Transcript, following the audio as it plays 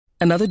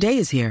Another day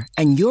is here,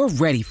 and you're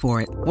ready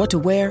for it. What to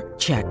wear?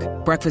 Check.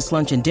 Breakfast,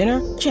 lunch, and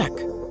dinner? Check.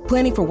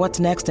 Planning for what's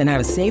next and how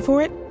to save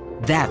for it?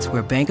 That's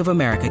where Bank of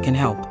America can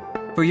help.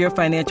 For your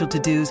financial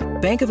to-dos,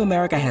 Bank of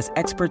America has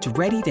experts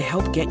ready to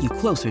help get you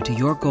closer to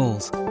your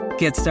goals.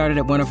 Get started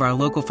at one of our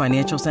local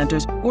financial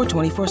centers or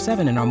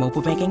 24/7 in our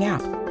mobile banking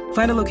app.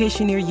 Find a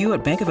location near you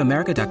at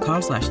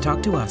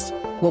bankofamerica.com/talktous.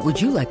 What would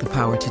you like the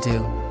power to do?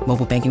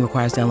 Mobile banking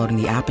requires downloading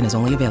the app and is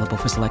only available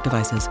for select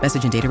devices.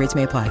 Message and data rates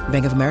may apply.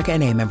 Bank of America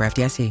N.A., member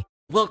FDIC.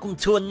 Welcome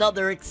to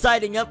another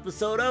exciting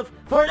episode of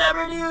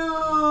Forever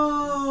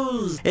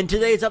News! In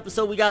today's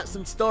episode, we got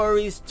some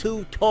stories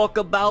to talk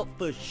about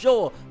for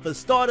sure. For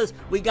starters,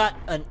 we got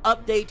an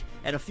update,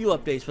 and a few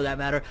updates for that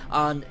matter,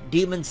 on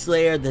Demon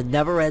Slayer, the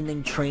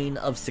never-ending train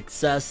of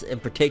success, in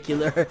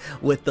particular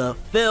with the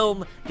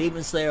film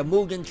Demon Slayer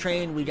Mugen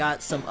Train. We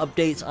got some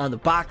updates on the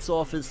box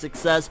office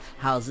success,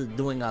 how's it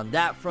doing on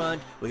that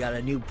front. We got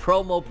a new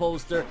promo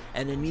poster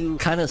and a new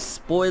kind of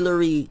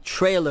spoilery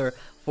trailer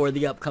for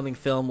the upcoming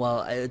film.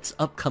 Well, it's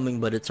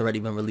upcoming, but it's already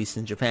been released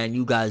in Japan.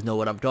 You guys know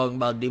what I'm talking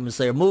about, Demon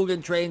Slayer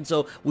Mugen Train,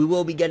 so we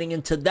will be getting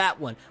into that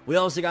one. We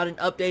also got an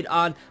update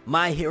on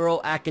My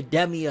Hero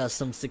Academia,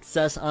 some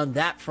success on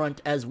that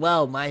front as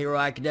well. My Hero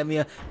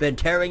Academia been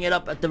tearing it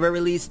up at the very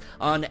least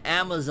on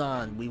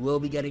Amazon. We will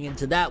be getting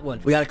into that one.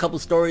 We got a couple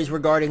stories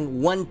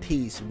regarding One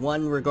Piece,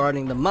 one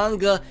regarding the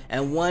manga,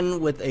 and one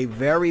with a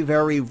very,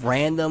 very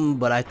random,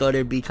 but I thought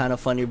it'd be kind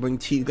of funny to bring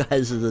to you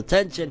guys'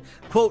 attention,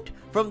 quote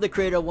from the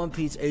creator of One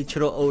Piece,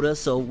 Eiichiro Oda,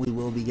 so we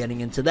will be getting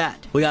into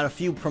that. We got a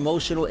few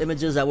promotional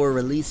images that were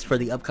released for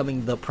the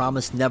upcoming The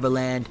Promised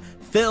Neverland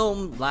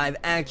film, live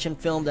action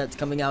film that's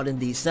coming out in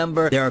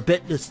December. They're a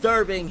bit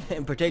disturbing,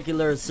 in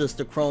particular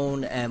Sister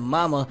Crone and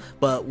Mama,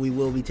 but we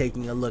will be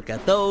taking a look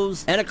at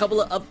those. And a couple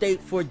of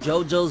updates for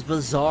JoJo's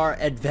Bizarre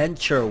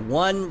Adventure,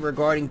 one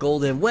regarding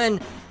Golden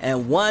Wind,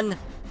 and one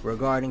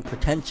regarding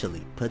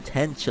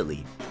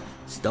potentially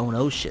Stone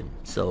Ocean.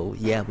 So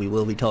yeah, we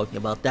will be talking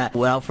about that.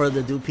 Without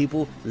further ado,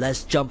 people,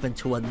 let's jump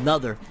into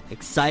another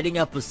exciting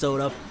episode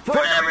of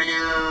Forever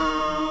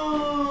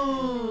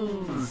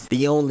News!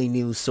 The only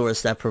news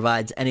source that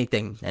provides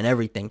anything and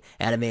everything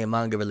anime and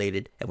manga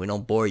related, and we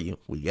don't bore you.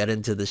 We get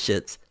into the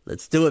shits.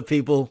 Let's do it,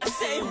 people. I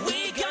say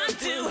we gonna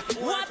do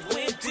what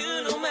we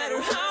do, no matter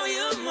how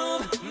you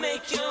move,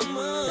 make your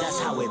move. That's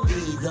how it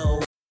be,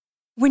 though.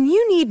 When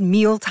you need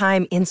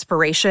mealtime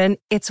inspiration,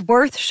 it's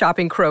worth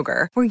shopping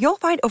Kroger, where you'll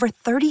find over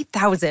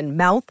 30,000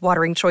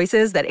 mouth-watering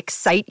choices that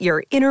excite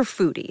your inner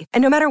foodie.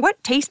 And no matter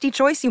what tasty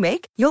choice you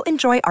make, you'll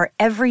enjoy our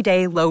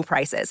everyday low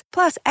prices,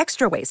 plus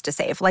extra ways to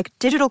save, like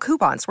digital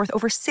coupons worth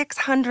over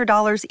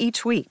 $600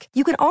 each week.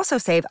 You can also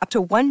save up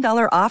to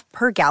 $1 off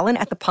per gallon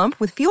at the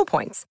pump with fuel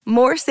points.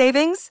 More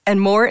savings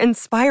and more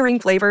inspiring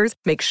flavors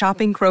make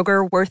shopping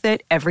Kroger worth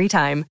it every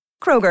time.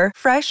 Kroger,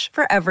 fresh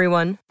for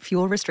everyone.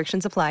 Fuel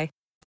restrictions apply.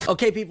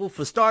 Okay, people,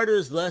 for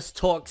starters, let's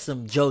talk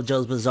some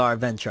JoJo's Bizarre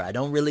Adventure. I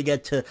don't really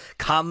get to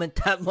comment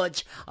that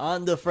much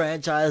on the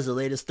franchise. The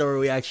latest story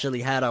we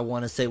actually had, I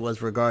want to say,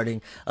 was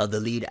regarding the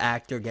lead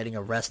actor getting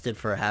arrested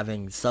for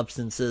having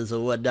substances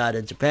or whatnot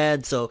in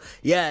Japan. So,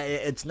 yeah,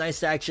 it's nice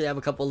to actually have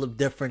a couple of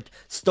different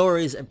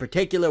stories, in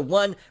particular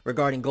one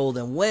regarding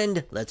Golden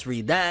Wind. Let's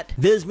read that.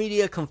 Viz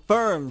Media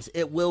confirms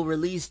it will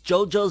release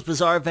JoJo's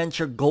Bizarre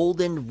Adventure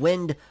Golden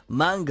Wind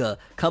manga,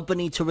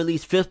 company to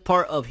release fifth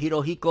part of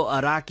Hirohiko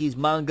Araki's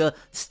manga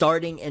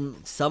starting in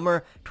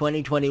summer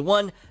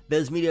 2021.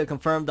 Viz Media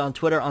confirmed on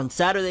Twitter on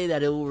Saturday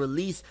that it will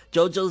release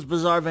JoJo's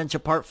Bizarre Adventure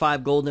Part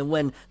 5 Golden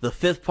Wind, the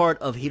fifth part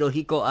of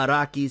Hirohiko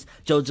Araki's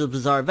JoJo's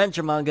Bizarre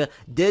Adventure manga,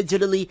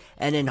 digitally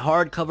and in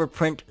hardcover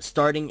print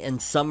starting in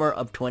summer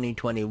of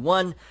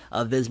 2021.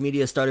 Viz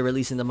Media started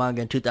releasing the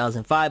manga in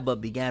 2005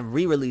 but began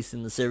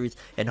re-releasing the series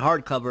in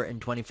hardcover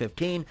in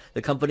 2015.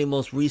 The company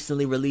most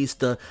recently released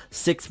the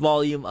sixth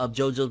volume of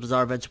JoJo's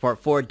Bizarre Adventure Part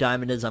 4,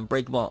 Diamond is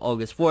Unbreakable, on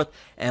August 4th,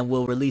 and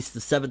will release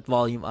the seventh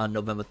volume on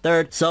November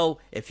 3rd. So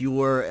if you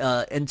were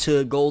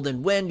into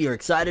Golden Wind, you're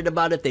excited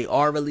about it. They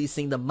are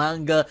releasing the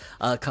manga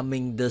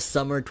coming this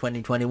summer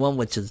 2021,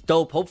 which is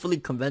dope. Hopefully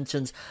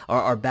conventions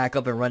are back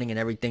up and running and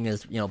everything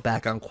is, you know,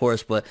 back on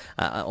course, but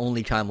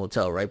only time will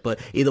tell, right?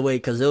 But either way,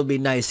 because it'll be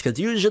nice, because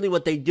usually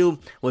what they do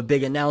with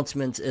big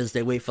announcements is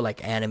they wait for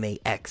like Anime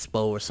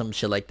Expo or some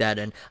shit like that.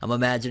 And I'm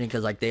imagining,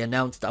 because like they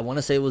announced, I want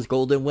to say it was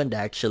Golden Wind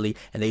actually,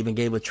 and they even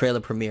gave a trailer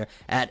premiere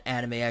at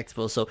Anime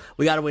Expo. So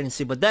we gotta wait and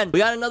see. But then we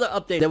got another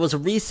update. There was a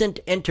recent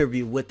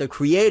interview with the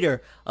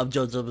creator of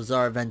JoJo's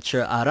Bizarre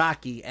Adventure,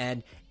 Araki,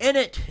 and in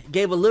it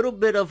gave a little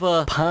bit of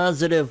a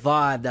positive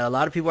vibe that a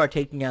lot of people are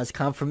taking as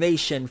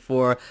confirmation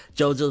for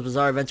JoJo's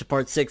Bizarre Adventure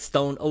Part 6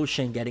 Stone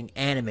Ocean getting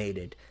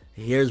animated.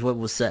 Here's what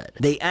was said.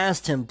 They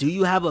asked him, do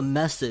you have a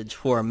message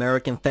for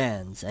American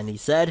fans? And he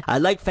said,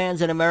 I'd like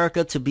fans in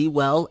America to be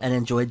well and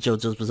enjoy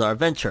JoJo's Bizarre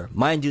Adventure.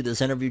 Mind you,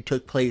 this interview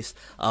took place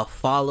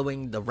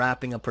following the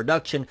wrapping of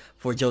production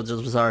for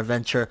JoJo's Bizarre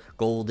Adventure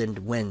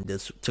Golden Wind.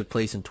 This took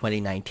place in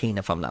 2019,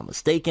 if I'm not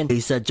mistaken.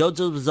 He said,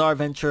 JoJo's Bizarre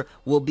Adventure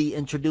will be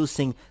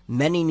introducing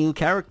many new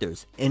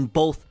characters in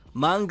both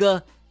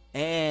manga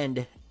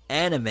and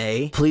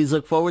anime. Please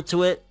look forward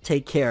to it.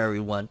 Take care,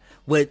 everyone.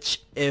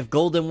 Which, if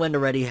Golden Wind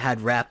already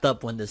had wrapped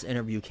up when this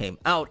interview came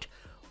out,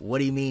 what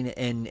do you mean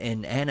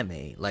in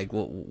anime? Like,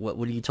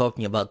 what are you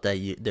talking about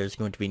that there's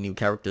going to be new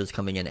characters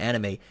coming in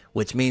anime?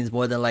 Which means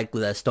more than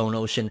likely that Stone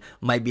Ocean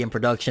might be in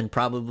production.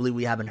 Probably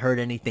we haven't heard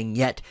anything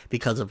yet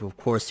because of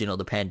course,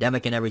 the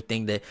pandemic and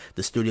everything. That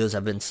the studios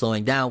have been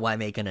slowing down. Why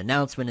make an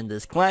announcement in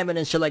this climate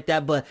and shit like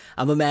that? But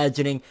I'm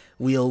imagining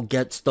we'll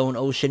get Stone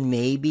Ocean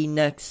maybe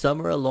next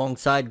summer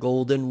alongside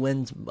Golden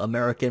Wind's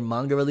American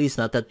manga release.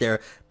 Not that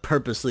they're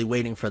purposely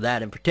waiting for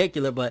that in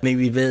particular, but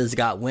maybe Viz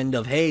got wind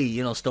of, hey,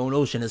 Stone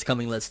Ocean is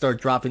coming, let's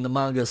start dropping the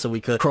manga so we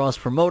could cross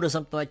promote or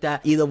something like that.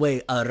 Either way,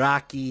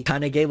 Araki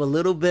kind of gave a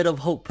little bit of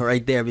hope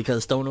right there,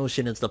 because Stone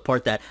Ocean is the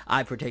part that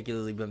I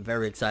particularly been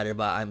very excited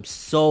about. I'm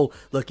so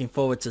looking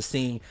forward to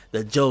seeing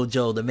the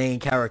JoJo, the main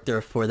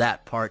character, for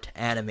that part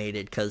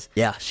animated, because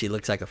yeah, she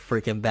looks like a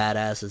freaking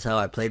badass as hell.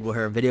 I played with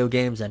her in video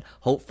games, and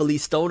hopefully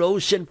Stone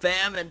Ocean,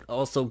 fam, and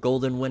also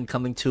Golden Wind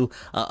coming to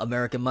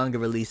American manga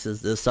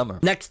releases this summer.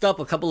 Next up,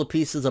 a couple of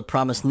pieces of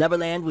Promised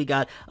Neverland. We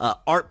got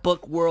Art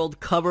Book World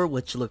cover,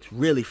 which looks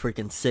really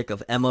freaking sick,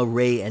 of Emma,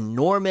 Ray, and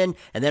Norman,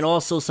 and then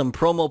also some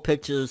promo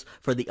pictures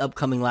for the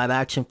upcoming live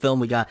action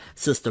film. We got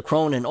Sister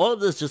Crone, and all of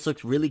this just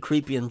looks really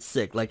creepy and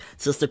sick, like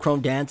Sister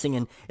Crone dancing,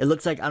 and it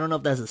looks like, I don't know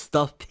if that's a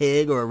stuffed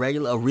pig or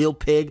a real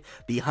pig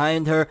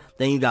behind her.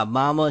 Then you got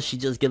Mama, she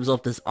just gives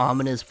off this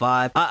ominous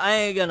vibe. I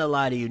ain't gonna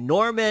lie to you,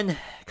 Norman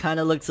kind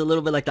of looks a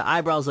little bit like the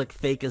eyebrows look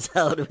fake as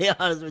hell, to be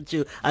honest with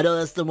you. I know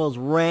that's the most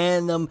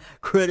random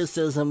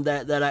criticism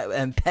that I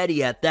am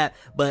petty at that,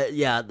 but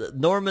yeah,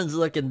 Norman's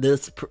look in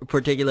this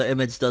particular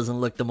image doesn't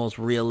look the most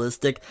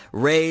realistic.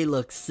 Ray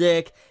looks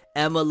sick.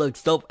 Emma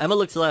looks dope. Emma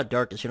looks a lot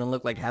darker. She don't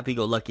look like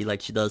happy-go-lucky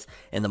like she does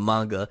in the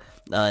manga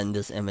in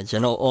this image.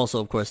 And also,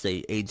 of course,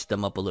 they aged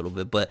them up a little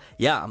bit. But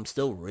yeah, I'm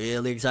still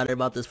really excited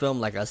about this film.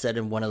 Like I said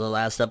in one of the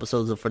last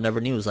episodes of For Never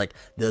News, like,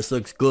 this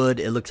looks good.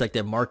 It looks like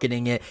they're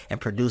marketing it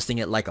and producing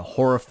it like a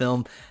horror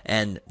film.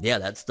 And yeah,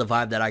 that's the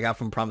vibe that I got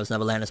from Promised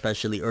Neverland,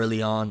 especially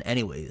early on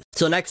anyways.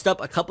 So next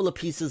up, a couple of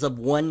pieces of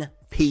One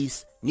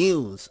Piece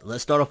news.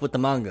 Let's start off with the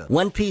manga.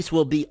 One Piece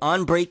will be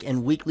on break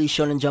in Weekly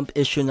Shonen Jump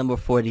issue number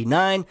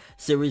 49.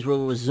 Series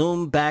will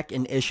resume back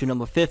in issue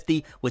number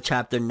 50 with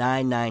chapter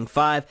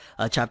 995.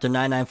 Chapter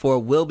 994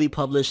 will be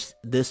published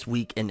this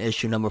week in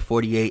issue number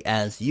 48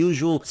 as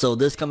usual. So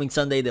this coming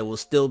Sunday there will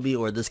still be,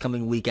 or this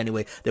coming week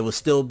anyway, there will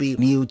still be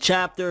new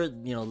chapter,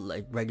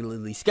 like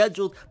regularly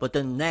scheduled, but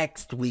then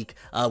next week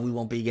we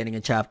won't be getting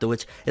a chapter,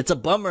 which it's a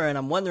bummer, and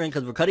I'm wondering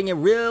because we're cutting it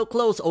real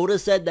close. Oda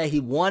said that he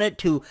wanted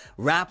to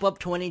wrap up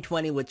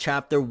 2020 with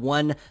chapter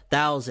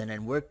 1000,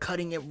 and we're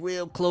cutting it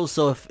real close.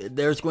 So if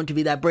there's going to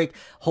be that break,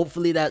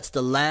 hopefully that's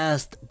the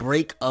last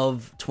break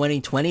of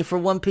 2020 for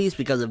One Piece,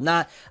 because if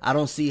not, I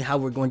don't see how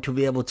we're going to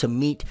be able to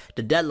meet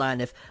the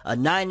deadline. If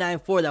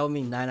 994, that would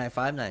mean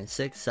 995,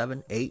 96,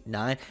 7, 8,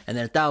 9, and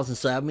then 1000.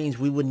 So that means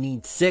we would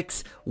need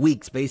 6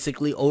 weeks.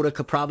 Basically, Oda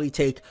could probably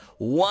take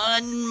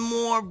one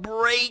more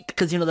break,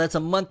 because that's a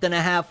month and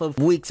a half of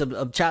weeks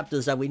of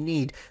chapters that we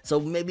need. So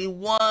maybe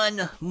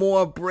one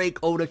more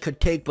break Oda could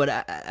take, but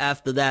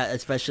after that,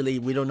 especially,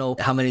 we don't know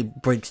how many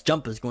breaks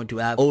Jump is going to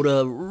have.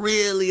 Oda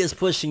really is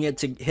pushing it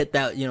to hit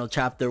that,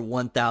 chapter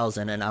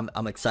 1000, and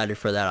I'm excited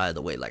for that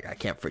either way. Like, I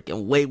can't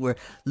freaking wait. We're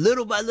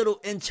little by little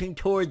inching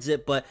towards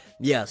it, but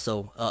yeah,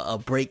 so a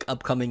break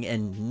upcoming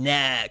in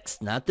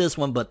next, not this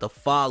one, but the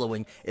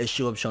following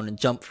issue of Shonen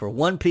Jump for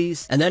One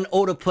Piece. And then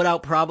Oda put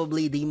out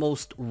probably the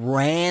most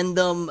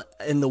random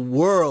in the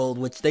world,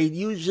 which they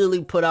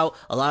usually put out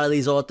a lot of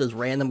these authors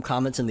random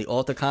comments in the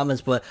author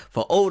comments, but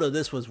for Oda,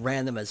 this was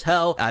random as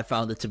hell. I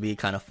found it to be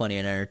kind of funny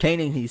and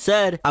entertaining. He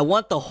said, "I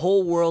want the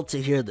whole world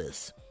to hear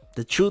this.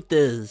 The truth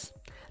is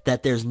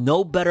that there's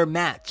no better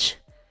match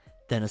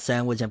than a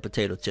sandwich and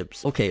potato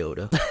chips." Okay,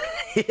 Oda.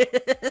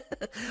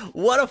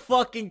 What a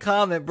fucking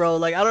comment, bro.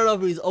 Like, I don't know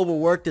if he's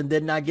overworked and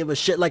did not give a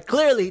shit. Like,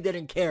 clearly he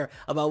didn't care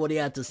about what he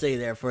had to say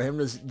there. For him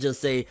to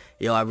just say,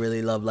 yo, I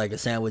really love like a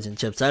sandwich and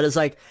chips. That is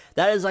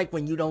like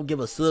when you don't give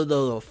a slither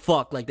of a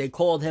fuck. Like, they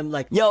called him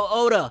like, yo,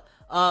 Oda,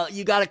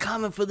 you got a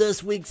comment for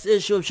this week's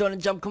issue of Shonen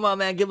Jump. Come on,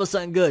 man, give us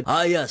something good.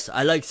 Ah, yes,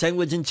 I like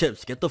sandwich and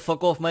chips. Get the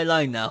fuck off my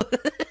line now.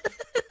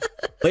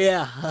 But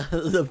yeah,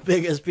 the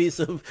biggest piece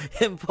of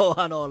info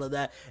on all of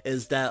that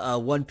is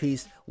that One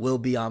Piece will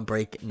be on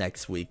break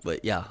next week.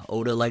 But yeah,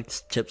 Oda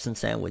likes chips and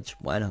sandwich.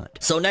 Why not?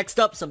 So next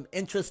up, some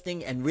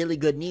interesting and really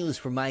good news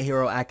for My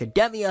Hero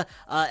Academia.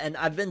 And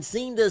I've been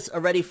seeing this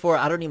already for,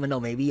 I don't even know,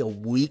 maybe a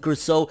week or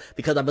so,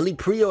 because I believe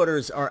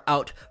pre-orders are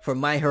out for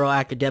My Hero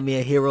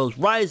Academia Heroes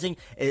Rising.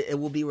 It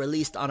will be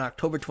released on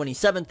October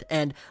 27th.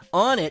 And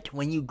on it,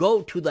 when you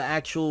go to the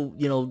actual,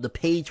 the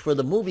page for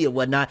the movie or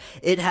whatnot,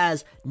 it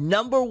has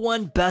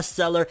 #1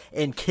 bestseller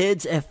in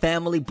kids and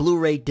family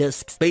Blu-ray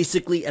discs.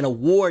 Basically an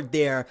award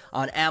there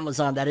on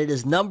Amazon that it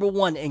is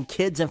 #1 in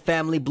kids and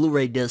family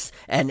Blu-ray discs,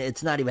 and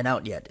it's not even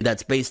out yet.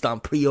 That's based on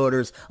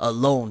pre-orders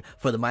alone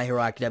for the My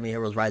Hero Academia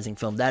Heroes Rising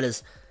film. That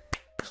is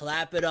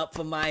clap it up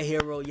for My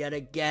Hero yet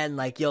again.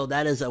 Like, yo,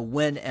 that is a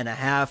win and a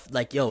half.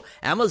 Like, yo,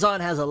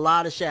 Amazon has a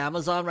lot of shit.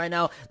 Amazon right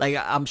now, like,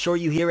 I'm sure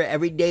you hear it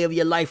every day of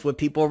your life with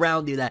people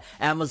around you that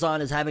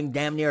Amazon is having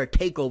damn near a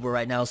takeover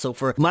right now. So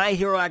for My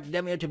Hero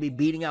Academia to be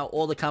beating out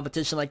all the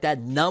competition like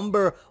that,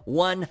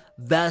 #1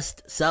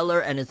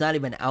 bestseller, and it's not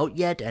even out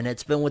yet, and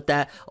it's been with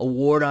that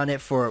award on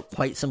it for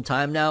quite some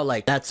time now.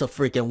 Like, that's a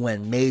freaking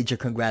win. Major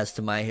congrats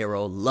to My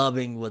Hero.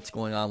 Loving what's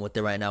going on with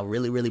it right now.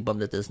 Really, really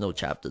bummed that there's no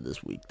chapter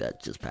this week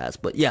that just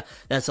passed. But yeah,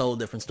 that's a whole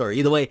different story.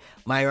 Either way,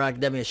 My Hero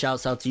Academia,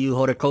 shouts out to you,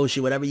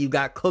 Horikoshi, whatever you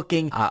got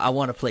cooking. I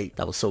want to plate.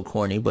 That was so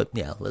corny, but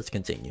yeah, let's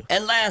continue.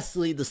 And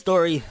lastly,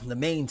 the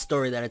main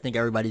story that I think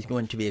everybody's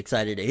going to be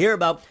excited to hear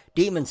about,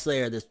 Demon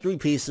Slayer. There's 3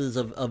 pieces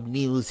of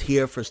news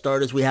here. For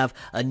starters, we have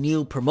a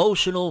new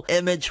promotional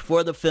image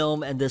for the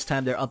film, and this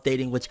time they're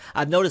updating, which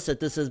I've noticed that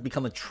this has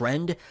become a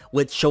trend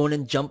with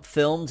Shonen Jump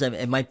films, and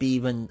it might be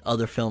even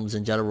other films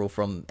in general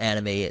from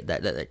anime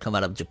that come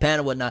out of Japan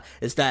and whatnot,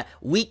 is that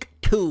week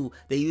 2,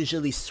 they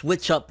usually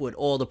switch up with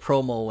all the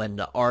promo and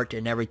the art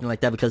and everything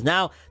like that, because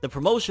now the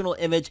promotional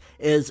image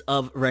is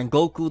of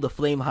Rengoku, the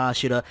Flame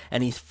Hashira,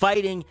 and he's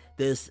fighting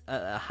this,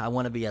 I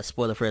want to be as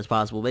spoiler free as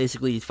possible.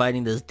 Basically, he's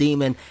fighting this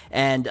demon,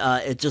 and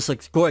it just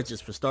looks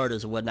gorgeous for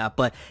starters and whatnot,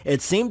 but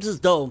it seems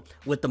as though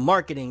with the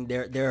marketing,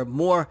 they're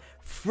more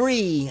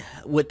free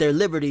with their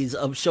liberties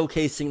of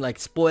showcasing like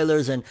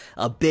spoilers and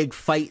big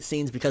fight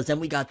scenes, because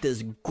then we got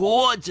this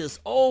gorgeous,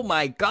 oh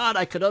my god,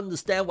 I could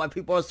understand why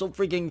people are so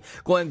freaking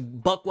going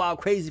buck wild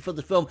crazy for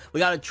the film. We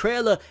got a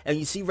trailer and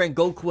you see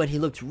Rengoku and he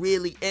looks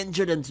really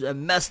injured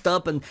and messed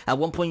up, and at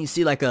one point you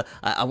see like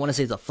I want to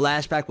say it's a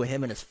flashback with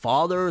him and his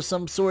father or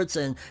some sorts,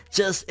 and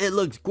just, it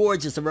looks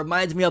gorgeous. It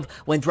reminds me of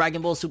when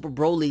Dragon Ball Super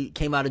Broly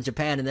came out of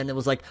Japan, and then it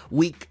was like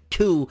week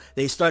 2,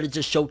 they started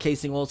just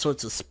showcasing all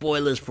sorts of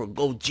spoilers for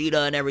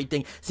Gogeta and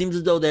everything. Seems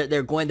as though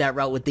they're going that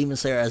route with Demon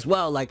Slayer as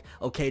well. Like,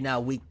 okay, now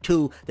week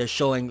 2, they're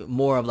showing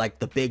more of like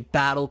the big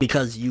battle,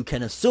 because you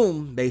can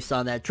assume based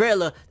on that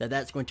trailer that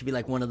that's going to be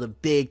like one of the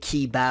big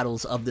key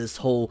battles of this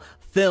whole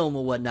film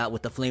or whatnot,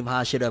 with the Flame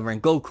Hashira of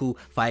Rengoku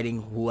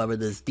fighting whoever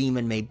this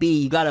demon may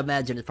be. You gotta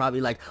imagine it's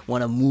probably like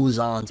one of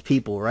Muzan's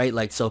people, right?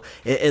 Like, so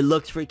it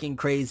looks freaking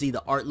crazy.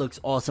 The art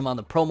looks awesome on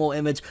the promo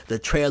image. The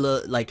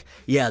trailer, like,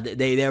 yeah,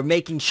 they're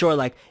making sure,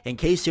 like, in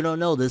case you don't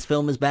know, this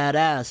film is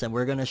badass, and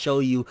we're gonna show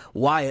you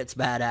why it's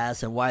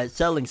badass and why it's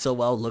selling so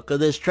well. Look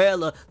at this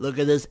trailer, look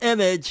at this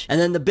image.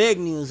 And then the big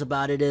news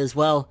about it is,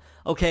 well,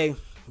 okay,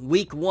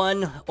 week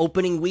 1,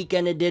 opening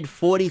weekend, it did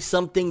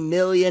 40-something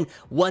million.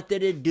 What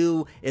did it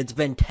do? It's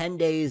been 10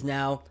 days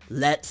now.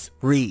 Let's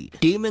read.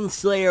 Demon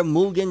Slayer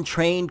Mugen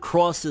Train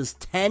crosses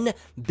 10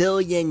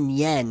 billion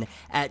yen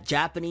at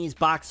Japanese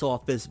box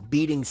office,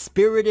 beating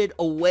Spirited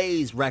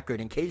Away's record.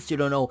 In case you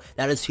don't know,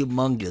 that is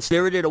humongous.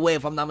 Spirited Away,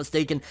 if I'm not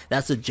mistaken,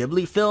 that's a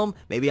Ghibli film.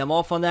 Maybe I'm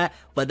off on that,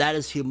 but that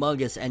is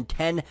humongous. And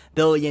 10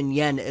 billion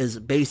yen is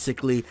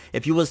basically,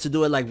 if you was to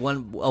do it like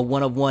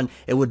one of one,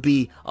 it would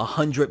be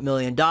 $100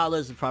 million.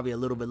 Probably a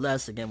little bit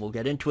less. Again, we'll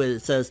get into it.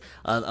 It says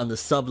on the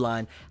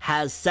subline,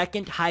 has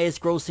second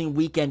highest grossing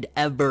weekend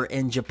ever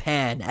in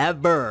Japan.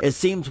 Ever. It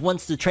seems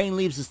once the train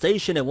leaves the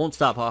station, it won't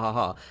stop. Ha ha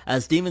ha.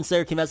 As Demon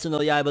Slayer Kimetsu no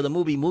Yaiba, the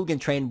movie Mugen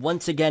Train,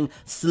 once again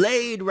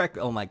slayed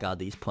records. Oh my god,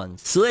 these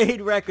puns.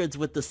 Slayed records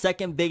with the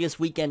second biggest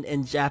weekend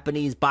in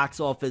Japanese box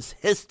office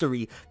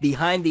history,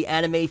 behind the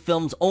anime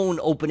film's own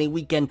opening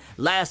weekend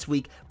last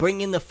week,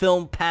 bringing the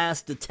film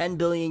past the 10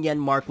 billion yen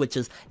mark, which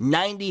is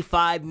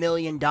 $95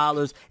 million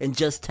in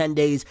just 10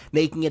 days,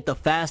 making it the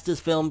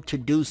fastest film to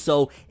do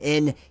so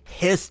in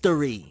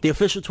history. The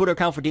official Twitter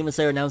account for Demon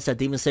Slayer announced that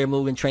Demon Slayer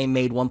Mugen Train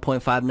made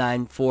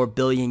 1.594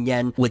 billion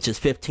yen, which is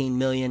 15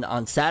 million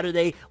on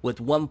Saturday, with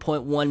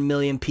 1.1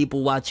 million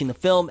people watching the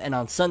film, and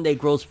on Sunday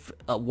grossed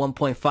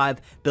 1.5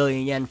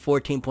 billion yen,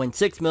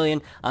 14.6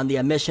 million on the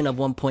admission of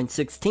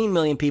 1.16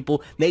 million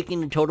people,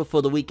 making the total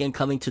for the weekend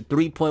coming to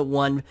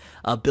 3.1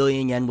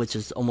 billion yen, which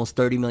is almost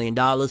 $30 million,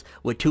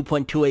 with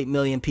 2.28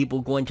 million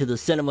people going to the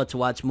cinema to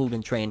watch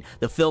Mugen Train.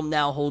 The film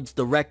now holds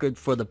the record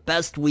for the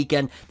best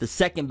weekend, the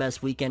second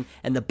best weekend,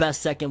 and the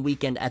best second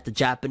weekend at the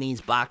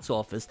Japanese box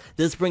office.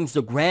 This brings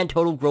the grand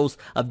total gross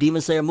of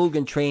Demon Slayer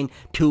Mugen Train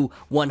to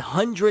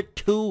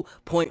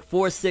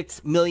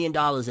 $102.46 million.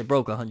 It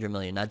broke 100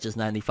 million, not just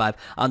 95,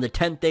 on the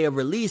 10th day of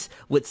release,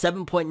 with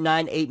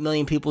 7.98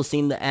 million people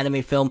seeing the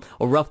anime film,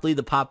 or roughly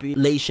the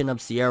population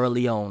of Sierra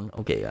Leone.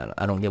 Okay,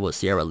 I don't get what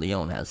Sierra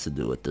Leone has to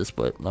do with this,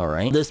 but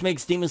alright. This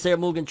makes Demon Slayer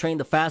Mugen Train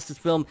the fastest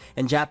film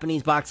in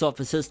Japanese box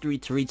office history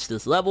to reach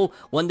this level,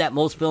 one that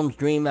most films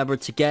dream ever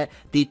to get,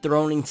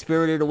 dethroning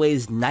Spirited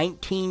Away's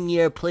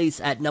 19-year place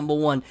at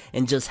 #1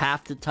 in just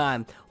half the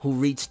time, who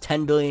reached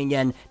 10 billion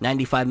yen,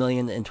 95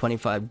 million in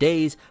 25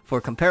 days. For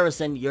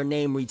comparison, Your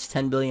Name reached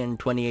 10 billion in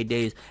 28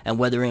 days, and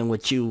Weathering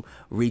with You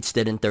reached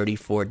it in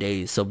 34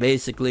 days. So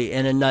basically,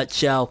 in a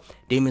nutshell,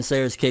 Demon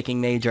Slayer is kicking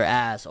major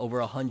ass.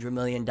 Over $100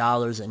 million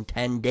in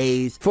 10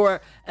 days.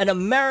 For an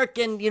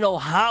American,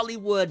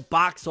 Hollywood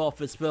box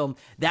office film,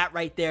 that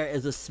right there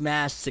is a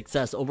smash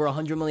success. Over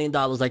 $100 million.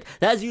 Like,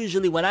 that's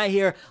usually when I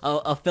hear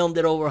a film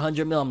did over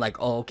 $100 million, I'm like,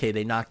 oh, okay,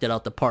 they knocked it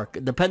out the park.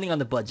 Depending on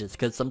the budgets,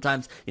 because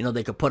sometimes,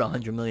 they could put a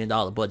 $100 million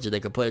budget. They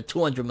could put a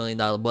 $200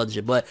 million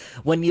budget. But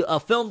when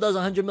a film does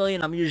 $100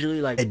 million, I'm usually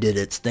like, it did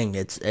its thing.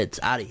 It's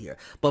out of here.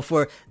 But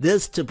for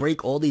this to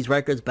break all these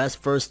records,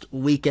 best first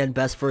weekend,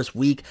 best first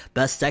week,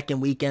 best second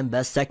weekend,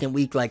 best second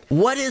week, like,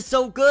 what is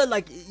so good?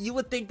 Like, you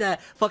would think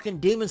that fucking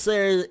Demon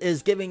Slayer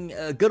is giving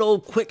a good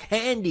old quick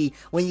handy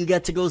when you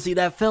get to go see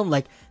that film.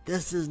 Like,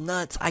 this is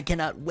nuts. I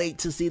cannot wait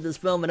to see this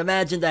film. And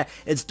imagine that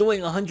it's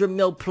doing 100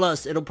 mil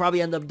plus. It'll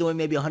probably end up doing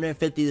maybe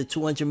 150 to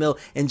 200 mil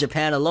in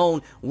Japan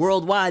alone.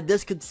 Worldwide,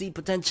 this could see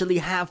potentially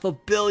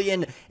 $500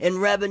 million in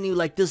revenue.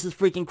 Like, this is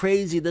freaking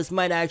crazy. This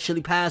might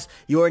actually pass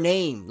Your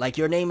Name. Like,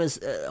 Your Name is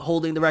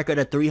holding the record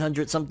at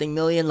 300 something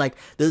million. Like,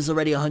 this is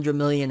already 100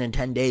 million in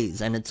 10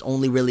 days. And it's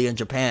only really in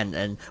Japan.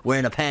 And we're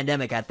in a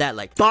pandemic at that.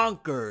 Like,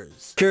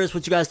 bonkers. Curious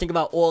what you guys think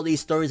about all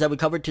these stories that we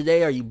covered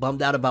today. Are you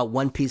bummed out about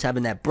One Piece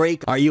having that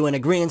break? Are you in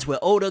agreement with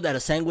Oda that a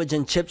sandwich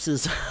and chips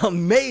is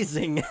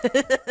amazing?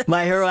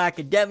 My Hero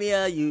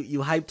Academia, you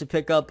hyped to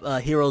pick up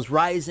Heroes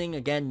Rising,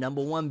 again,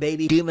 #1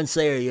 baby. Demon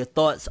Slayer, your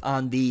thoughts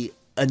on the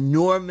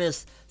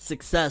enormous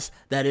success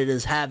that it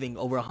is having,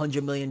 over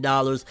 $100 million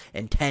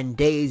in 10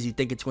 days. You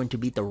think it's going to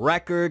beat the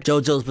record?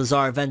 JoJo's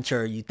Bizarre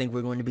Adventure, you think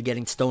we're going to be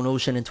getting Stone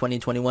Ocean in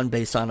 2021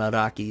 based on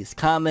Araki's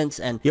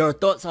comments? And your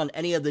thoughts on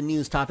any of the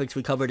news topics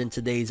we covered in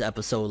today's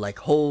episode. Like,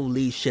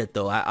 holy shit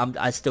though,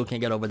 I still can't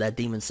get over that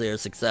Demon Slayer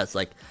success.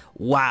 Like,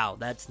 wow,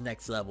 that's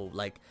next level.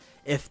 Like,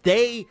 if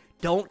they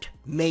don't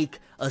make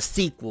a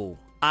sequel,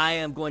 I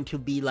am going to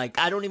be like,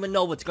 I don't even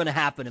know what's going to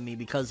happen to me,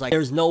 because like,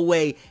 there's no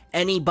way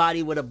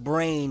anybody with a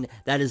brain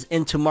that is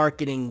into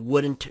marketing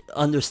wouldn't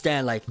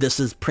understand, like, this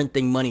is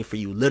printing money for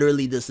you.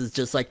 Literally, this is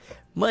just like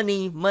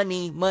money,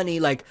 money, money.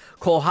 Like,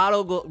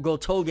 Koharu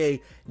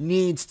Gotoge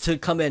needs to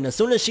come in. As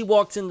soon as she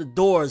walks in the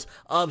doors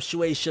of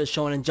Shueisha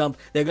Shonen Jump,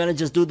 they're gonna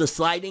just do the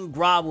sliding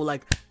grovel,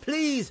 like,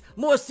 please,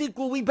 more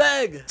sequel, we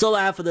beg. That's all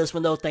I have for this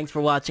one though. Thanks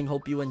for watching.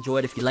 Hope you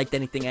enjoyed. If you liked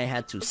anything I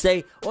had to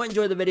say or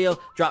enjoyed the video,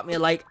 drop me a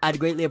like. I'd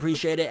greatly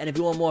appreciate it. And if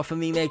you want more from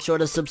me, make sure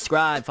to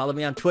subscribe. Follow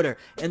me on Twitter,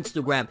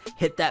 Instagram.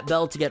 Hit that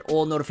bell to get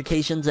all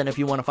notifications. And if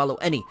you want to follow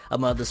any of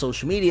my other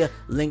social media,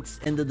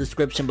 links in the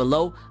description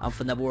below. I'm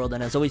from Neverworld,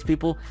 and as always,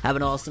 people, have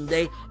an awesome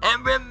day.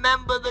 And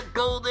remember the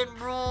golden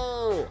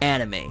rule: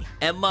 anime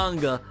and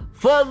manga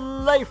for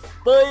life,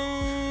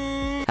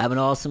 boy. Have an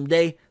awesome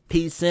day.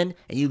 Peace in,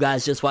 and you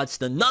guys just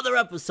watched another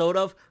episode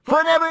of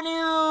Forever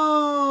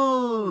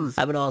News.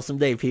 Have an awesome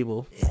day,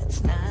 people.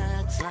 It's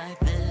nights like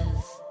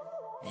this,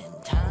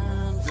 and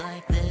times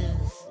like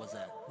this,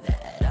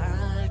 that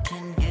I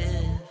can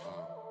give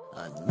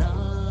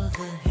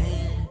another hit.